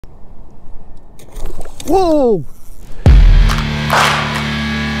Whoa!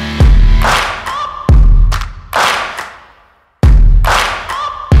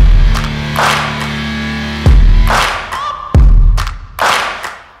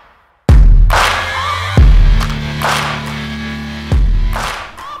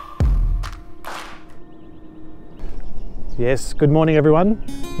 Yes, good morning everyone.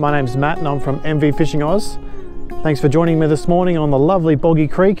 My name's Matt and I'm from MV Fishing Oz. Thanks for joining me this morning on the lovely Boggy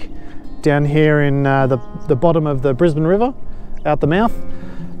Creek down here in the bottom of the Brisbane River, out the mouth.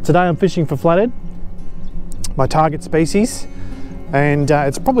 Today I'm fishing for flathead, my target species, and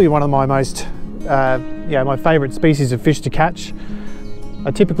it's probably one of my most, my favourite species of fish to catch. I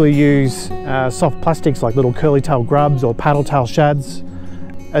typically use soft plastics like little curly tail grubs or paddle tail shads.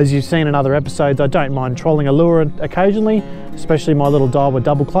 As you've seen in other episodes, I don't mind trolling a lure occasionally, especially my little Daiwa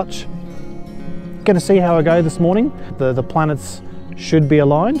double clutch. Going to see how I go this morning. The planets should be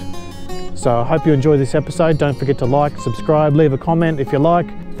aligned. So I hope you enjoy this episode. Don't forget to like, subscribe, leave a comment if you like.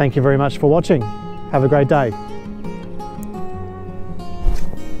 Thank you very much for watching. Have a great day.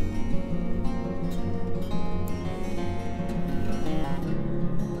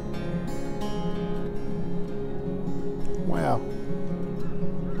 Wow.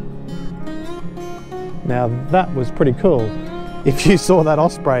 Now that was pretty cool. If you saw that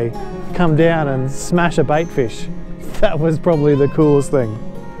osprey come down and smash a bait fish, that was probably the coolest thing.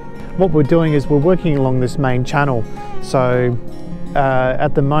 What we're doing is we're working along this main channel. So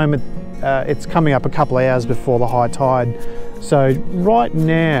at the moment it's coming up a couple of hours before the high tide. So right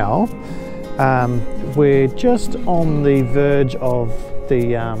now we're just on the verge of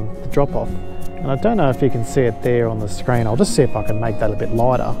the drop off. And I don't know if you can see it there on the screen. I'll just see if I can make that a bit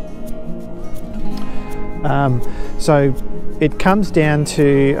lighter. So it comes down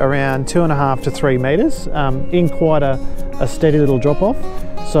to around 2.5 to 3 meters in quite a steady little drop off.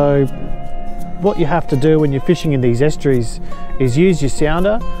 So what you have to do when you're fishing in these estuaries is use your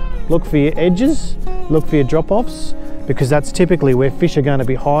sounder, look for your edges, look for your drop offs, because that's typically where fish are going to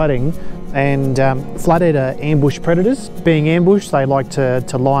be hiding. And flathead are ambush predators. Being ambushed, they like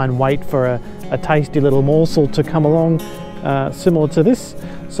to lie and wait for a tasty little morsel to come along, similar to this.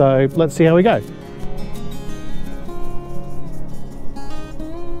 So let's see how we go.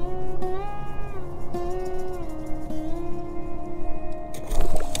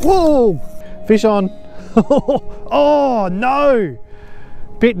 Whoa! Fish on. Oh no!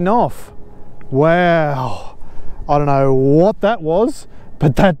 Bitten off. Wow. I don't know what that was,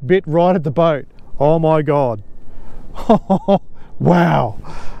 but that bit right at the boat. Oh my God. Wow.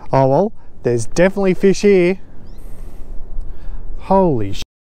 Oh well, there's definitely fish here. Holy shit.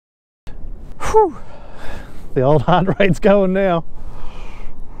 Whew. The old heart rate's going now.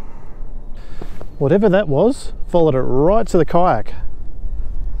 Whatever that was, followed it right to the kayak.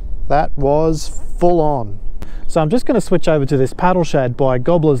 That was full on. So I'm just going to switch over to this paddle shad by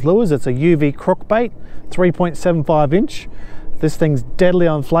Gobbler's Lures. It's a UV crook bait, 3.75 inch. This thing's deadly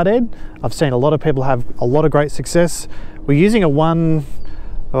on flathead. I've seen a lot of people have a lot of great success. We're using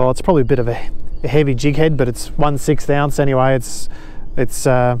it's probably a bit of a heavy jig head, but it's 1/6 ounce anyway.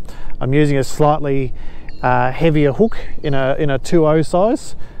 I'm using a slightly heavier hook in a 2.0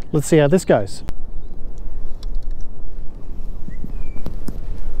 size. Let's see how this goes.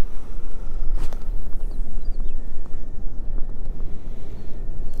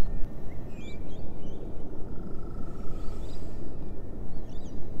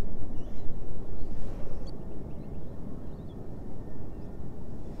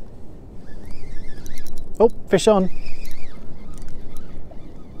 Oh, fish on.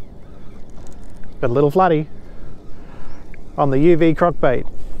 Got a little flatty on the UV crock bait.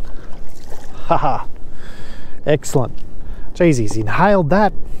 Haha, excellent. Jeez, he's inhaled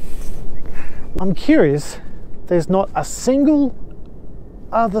that. I'm curious, there's not a single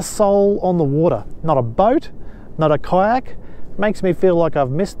other soul on the water. Not a boat, not a kayak. Makes me feel like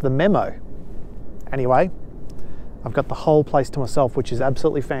I've missed the memo. Anyway, I've got the whole place to myself, which is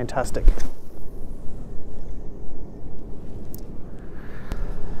absolutely fantastic.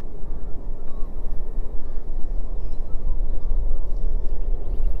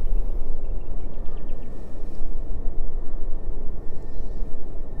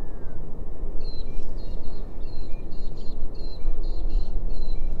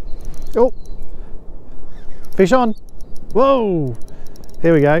 Oh, fish on. Whoa,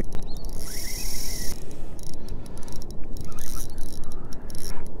 here we go.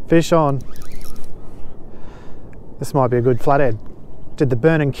 Fish on. This might be a good flathead. Did the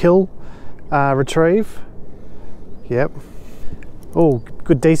burn and kill retrieve. Yep. Oh,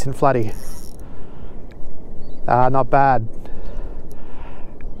 good decent flatty. Not bad.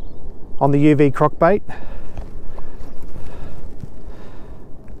 on the UV crockbait.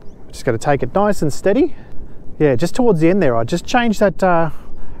 Just got to take it nice and steady. Yeah, just towards the end there, I just changed that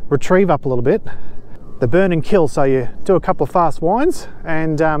retrieve up a little bit. The burn and kill, so you do a couple of fast winds,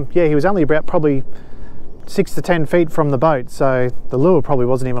 and yeah, he was only about probably 6 to 10 feet from the boat, so the lure probably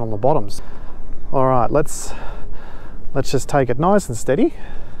wasn't even on the bottoms. All right, let's just take it nice and steady.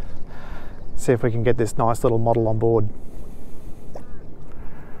 See if we can get this nice little model on board.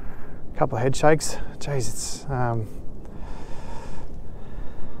 A couple of head shakes. Jeez, it's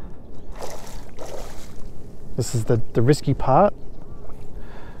this is the risky part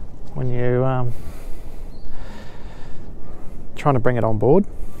when you trying to bring it on board.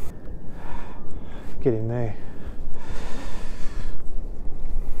 Get in there.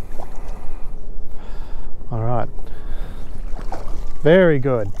 All right. Very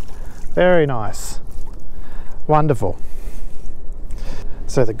good. Very nice. Wonderful.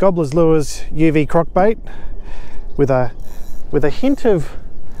 So the Gobbler's Lures UV crockbait with a hint of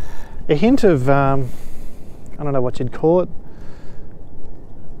I don't know what you'd call it.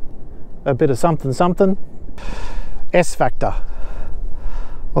 A bit of something something. S factor.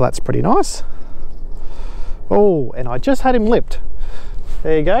 Well, that's pretty nice. Oh, and I just had him lipped.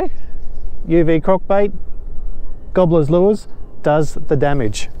 There you go. UV crockbait, Gobbler's Lures does the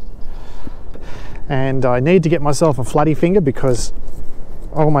damage. And I need to get myself a floody finger because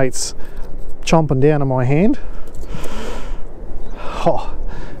old mate's chomping down on my hand. Oh,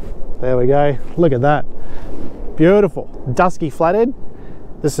 there we go. Look at that. Beautiful. Dusky Flathead.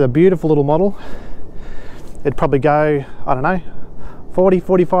 This is a beautiful little model. It'd probably go, I don't know, 40,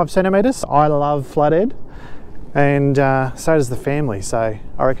 45 centimeters. I love Flathead, and so does the family, so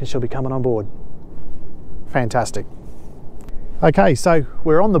I reckon she'll be coming on board. Fantastic. Okay, so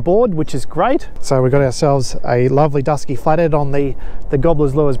we're on the board, which is great. So we've got ourselves a lovely Dusky Flathead on the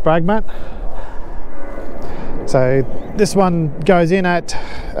Gobbler's Lures brag mat. So this one goes in at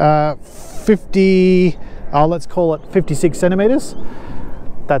 50, let's call it 56 centimeters.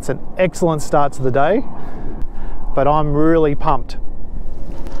 That's an excellent start to the day, but I'm really pumped.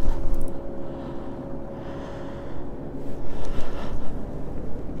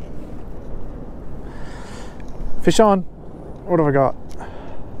 Fish on. What have I got?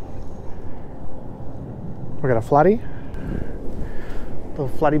 We got a flatty. Little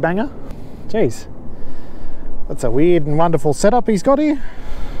flatty banger. Jeez. That's a weird and wonderful setup he's got here.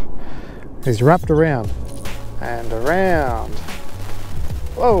 He's wrapped around and around.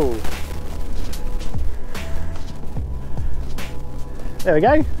 Whoa. There we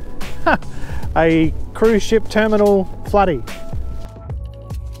go. A cruise ship terminal flatty.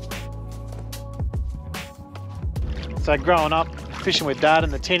 So growing up, fishing with Dad in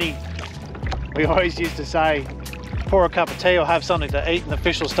the tinny, we always used to say, pour a cup of tea or have something to eat and the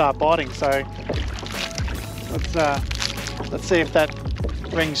fish will start biting. So let's see if that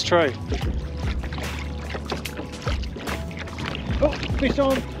rings true. Oh, fish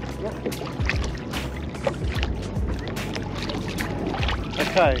on.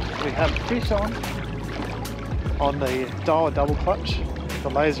 Okay, we have fish on the Daiwa double clutch,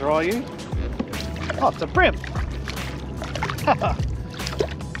 the laser IU. Oh, it's a brim.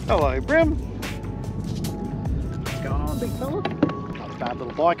 Hello, brim. What's going on, big fella? Not a bad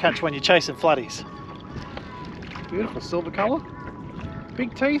little bycatch when you're chasing flatties. Beautiful silver colour.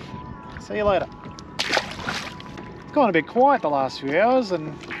 Big teeth. See you later. It's gone a bit quiet the last few hours,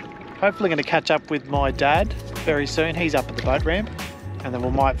 and hopefully going to catch up with my dad very soon. He's up at the boat ramp, and then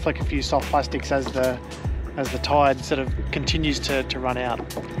we might flick a few soft plastics as the tide sort of continues to run out.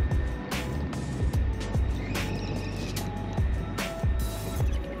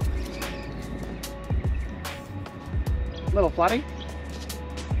 Little flatty.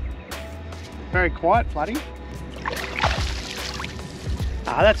 Very quiet flatty.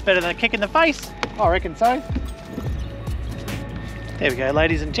 Ah, that's better than a kick in the face. I reckon so. There we go,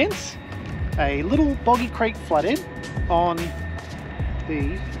 ladies and gents. A little Boggy Creek flathead on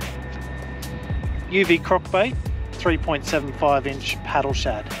the UV crockbait 3.75 inch paddle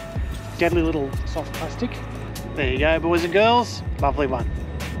shad. Deadly little soft plastic. There you go, boys and girls. Lovely one.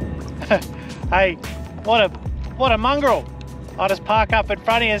 Hey, what a mongrel. I just park up in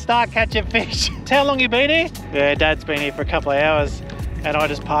front of you and start catching fish. How long you been here? Yeah, Dad's been here for a couple of hours, and I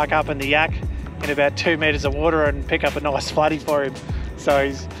just park up in the yak in about 2 meters of water and pick up a nice flatty for him.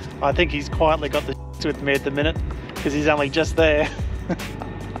 So I think he's quietly got the with me at the minute because he's only just there.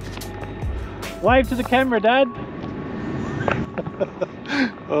 Wave to the camera, Dad.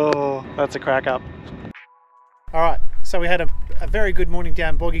 Oh, that's a crack up. All right, so we had a very good morning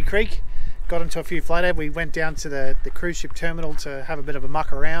down Boggy Creek. got into a few flathead. We went down to the cruise ship terminal to have a bit of a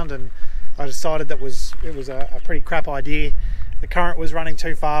muck around, and I decided that it was a pretty crap idea. The current was running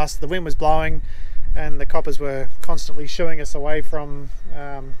too fast, the wind was blowing, and the coppers were constantly shooing us away from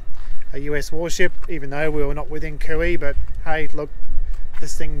a US warship, even though we were not within Kui. But hey, look,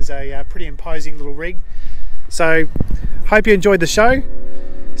 this thing's a pretty imposing little rig. So hope you enjoyed the show.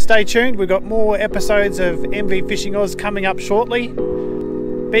 Stay tuned, we've got more episodes of MV Fishing Oz coming up shortly.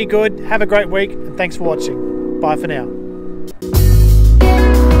 Be good, have a great week, and thanks for watching. Bye for now.